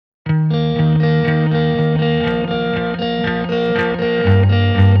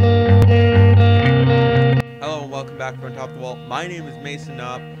back from Top of the Wall. My name is Mason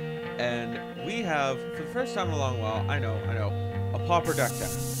Knopp, and we have, for the first time in a long while, I know, a Pauper deck deck.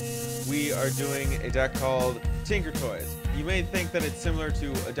 We are doing a deck called Tinker Toys. You may think that it's similar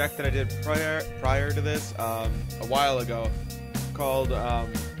to a deck that I did prior to this, a while ago, called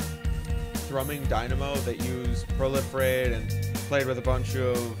Thrumming Dynamo, that used Proliferate and played with a bunch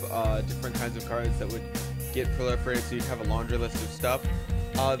of different kinds of cards that would get proliferated so you'd have a laundry list of stuff.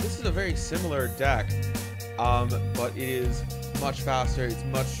 This is a very similar deck, but it is much faster, it's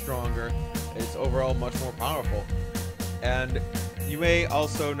much stronger, it's overall much more powerful. And you may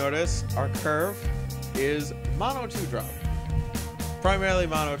also notice our curve is mono 2-drop. Primarily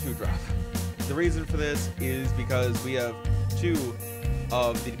mono 2-drop. The reason for this is because we have two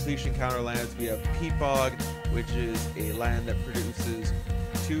of the depletion counter lands. We have Peat Bog, which is a land that produces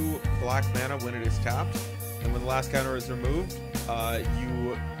 2 black mana when it is tapped, and when the last counter is removed,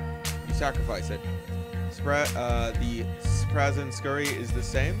 you sacrifice it. The Sprazin Scurry is the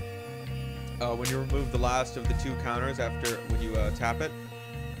same. When you remove the last of the 2 counters when you tap it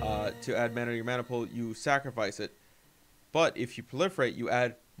to add mana to your mana pool, you sacrifice it. But if you proliferate, you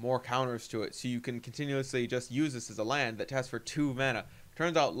add more counters to it, so you can continuously just use this as a land that taps for 2 mana.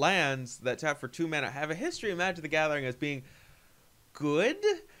 Turns out lands that tap for 2 mana have a history of Magic the Gathering as being good.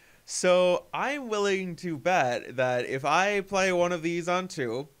 So I'm willing to bet that if I play one of these on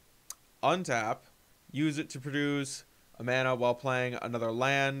 2, untap, use it to produce a mana while playing another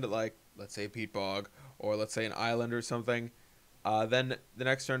land, like let's say Peat Bog, or let's say an island or something, then the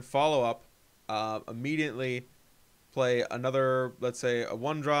next turn follow up, immediately play another, let's say a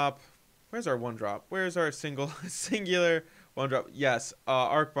 1-drop. Where's our 1-drop? Where's our singular 1-drop? Yes,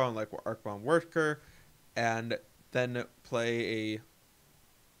 Arcbound, like Arcbound Worker, and then play a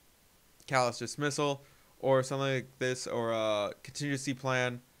Callous Dismissal or something like this, or a contingency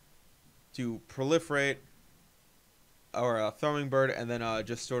plan to proliferate, or a Thrumming Bird, and then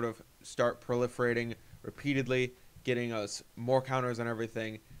just sort of start proliferating repeatedly, getting us more counters and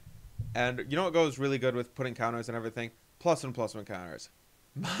everything. And you know what goes really good with putting counters and everything? +1/+1 counters.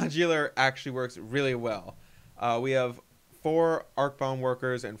 Modular actually works really well. We have 4 Arcbound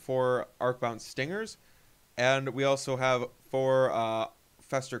Workers and 4 Arcbound Stingers, and we also have 4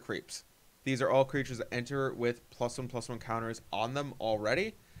 Fester Creeps. These are all creatures that enter with +1/+1 counters on them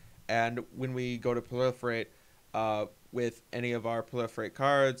already, and when we go to proliferate with any of our proliferate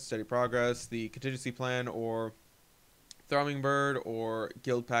cards, Steady Progress, the Contingency Plan, or Thrumming Bird, or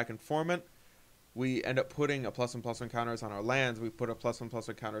Guild Pack Informant, we end up putting a +1/+1 counters on our lands, we put a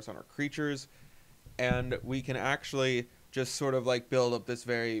 +1/+1 counters on our creatures, and we can actually just sort of like build up this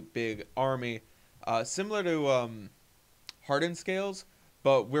very big army, similar to Hardened Scales,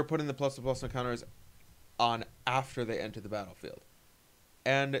 but we're putting the +1/+1 counters on after they enter the battlefield.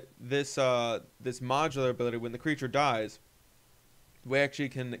 And this modular ability, when the creature dies, we actually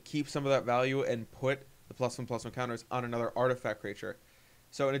can keep some of that value and put the +1/+1 counters on another artifact creature.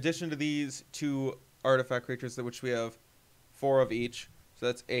 So in addition to these 2 artifact creatures, which we have 4 of each, so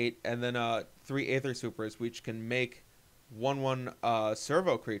that's 8, and then 3 Aether Supers, which can make 1/1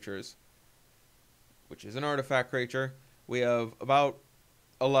 servo creatures, which is an artifact creature. We have about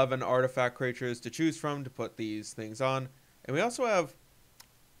 11 artifact creatures to choose from to put these things on, and we also have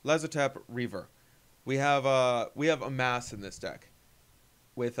Lazotep Reaver. We have a mass in this deck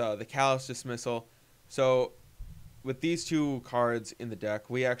with the Callous Dismissal. So with these 2 cards in the deck,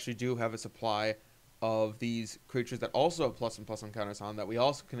 we actually do have a supply of these creatures that also have +1/+1 counters on, that we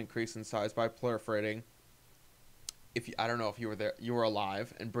also can increase in size by proliferating. I don't know if you were there, you were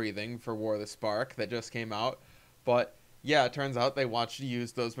alive and breathing for War of the Spark that just came out, but yeah, it turns out they want you to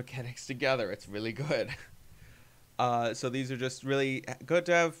use those mechanics together. It's really good. So these are just really good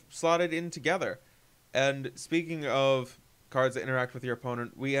to have slotted in together. And speaking of cards that interact with your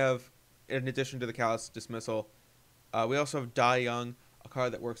opponent, we have, in addition to the Callous Dismissal, we also have Die Young, a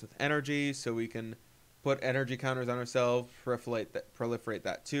card that works with energy, so we can put energy counters on ourselves, proliferate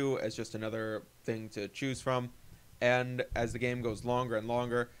that too, as just another thing to choose from. And as the game goes longer and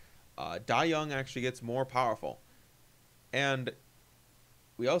longer, Die Young actually gets more powerful. And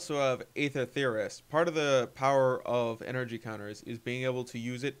we also have Aether Theorist. Part of the power of energy counters is being able to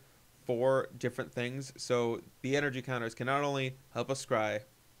use it for different things. So the energy counters can not only help us scry,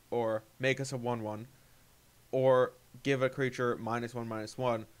 or make us a 1/1, or give a creature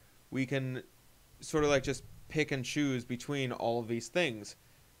 -1/-1, we can sort of like just pick and choose between all of these things.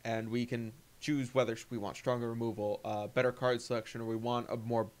 And we can choose whether we want stronger removal, better card selection, or we want a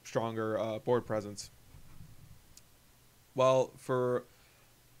more stronger board presence. Well, for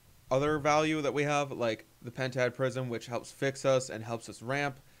other value that we have, like the Pentad Prism, which helps fix us and helps us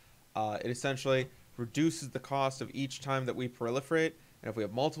ramp, it essentially reduces the cost of each time that we proliferate. And if we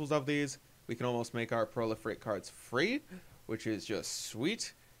have multiples of these, we can almost make our proliferate cards free, which is just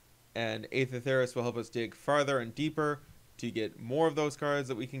sweet. And Aether Theorist will help us dig farther and deeper to get more of those cards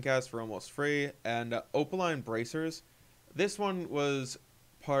that we can cast for almost free. And Opaline Bracers, this one was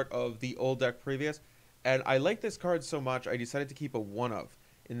part of the old deck previous, and I like this card so much I decided to keep a 1-of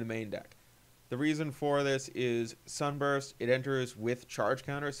in the main deck. The reason for this is Sunburst, it enters with charge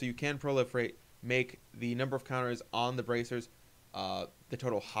counter, so you can proliferate, make the number of counters on the bracers the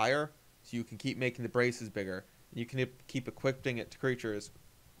total higher, so you can keep making the braces bigger. You can keep equipping it to creatures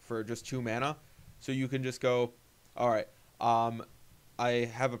for just 2 mana, so you can just go, alright, I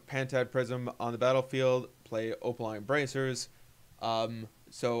have a Pantad Prism on the battlefield, play Opaline Bracers,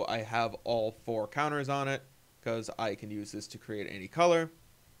 so I have all 4 counters on it, because I can use this to create any color,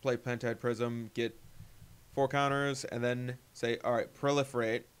 play Pantad Prism, get 4 counters, and then say, alright,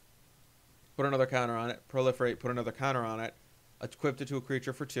 proliferate, put another counter on it, proliferate, put another counter on it, equipped it to a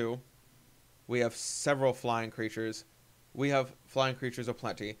creature for 2. We have several flying creatures. We have flying creatures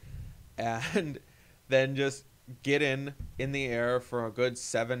aplenty. And then just get in the air for a good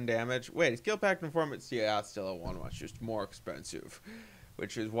 7 damage. Wait, Skill Pact Performance? Yeah, it's still a 1-1. It's just more expensive.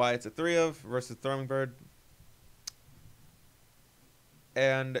 Which is why it's a 3-of versus Throwing Bird.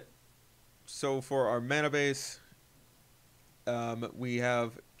 And so for our mana base, we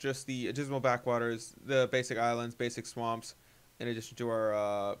have just the Abysmal Backwaters, the basic islands, basic swamps, in addition to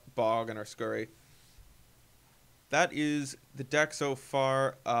our bog and our scurry. That is the deck so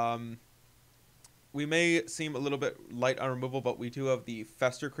far. We may seem a little bit light on removal, but we do have the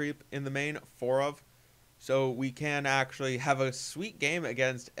Fester Creep in the main, 4-of. So we can actually have a sweet game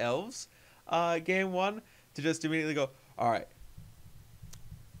against Elves, game 1, to just immediately go, alright,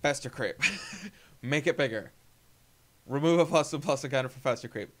 Fester Creep, make it bigger. Remove a +1/+1 counter for Fester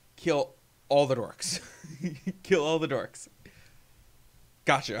Creep. Kill all the dorks. Kill all the dorks.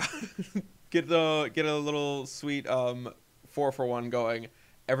 Gotcha. Get a little sweet 4-for-1 going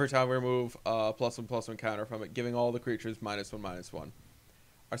every time we remove a +1/+1 counter from it, giving all the creatures -1/-1.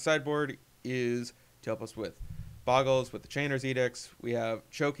 Our sideboard is to help us with Boggles, with the Chainer's Edicts. We have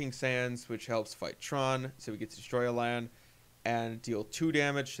Choking Sands, which helps fight Tron, so we get to destroy a land and deal 2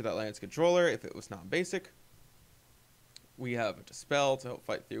 damage to that land's controller if it was non-basic. We have a Dispel to help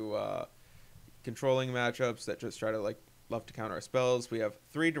fight through controlling matchups that just try to love to counter our spells. We have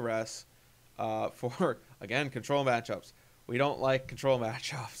 3 Duress for, again, control matchups. We don't like control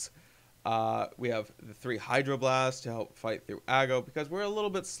matchups. We have the 3 Hydroblast to help fight through Aggro, because we're a little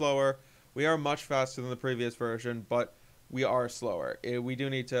bit slower. We are much faster than the previous version, but we are slower. We do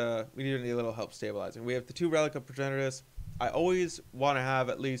need a little help stabilizing. We have the 2 Relic of Progenitus. I always want to have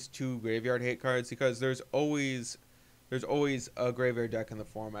at least 2 Graveyard Hate cards, because there's always a graveyard deck in the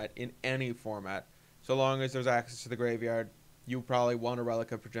format, in any format. So long as there's access to the graveyard, you probably want a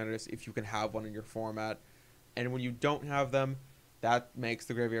Relic of Progenitus if you can have one in your format. And when you don't have them, that makes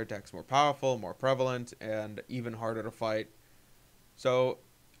the graveyard decks more powerful, more prevalent, and even harder to fight. So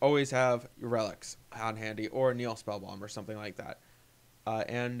always have your relics on handy, or Neil Spellbomb or something like that.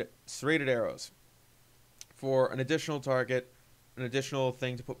 And Serrated Arrows. For an additional target, an additional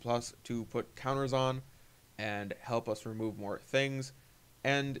thing to put counters on, and help us remove more things.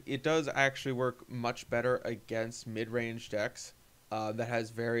 And it does actually work much better against mid-range decks that has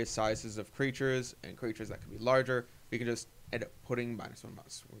various sizes of creatures, and creatures that can be larger. We can just end up putting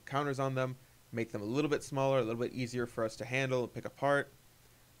 -1/-1 counters on them, make them a little bit smaller, a little bit easier for us to handle and pick apart.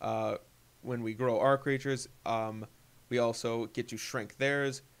 When we grow our creatures, we also get to shrink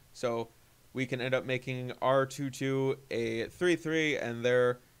theirs, so we can end up making our 2/2 a 3/3, and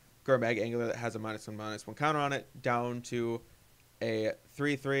their Gurmag Angler that has a -1/-1 counter on it down to a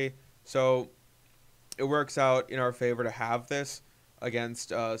 3/3. So it works out in our favor to have this against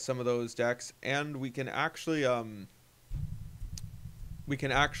some of those decks, and we can actually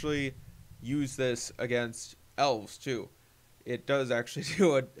use this against Elves too. It does actually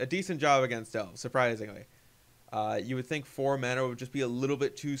do a decent job against Elves, surprisingly. You would think 4 mana would just be a little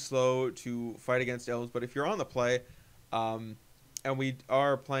bit too slow to fight against Elves, but if you're on the play, and we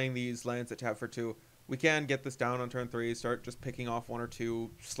are playing these lands that tap for 2, we can get this down on turn 3, start just picking off 1 or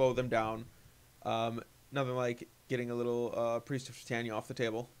 2, slow them down. Nothing like getting a little Priest of Titania off the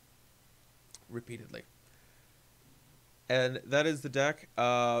table repeatedly. And that is the deck.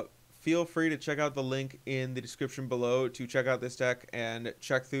 Feel free to check out the link in the description below to check out this deck and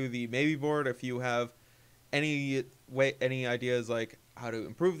check through the maybe board if you have any ideas like how to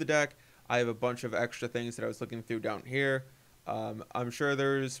improve the deck. I have a bunch of extra things that I was looking through down here. I'm sure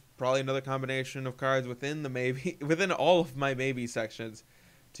there's probably another combination of cards within the maybe within all of my maybe sections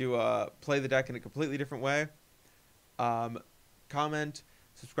to play the deck in a completely different way. Comment,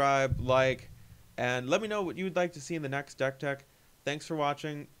 subscribe, like, and let me know what you would like to see in the next Deck Tech. Thanks for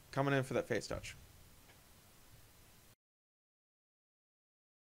watching. Coming in for that face touch.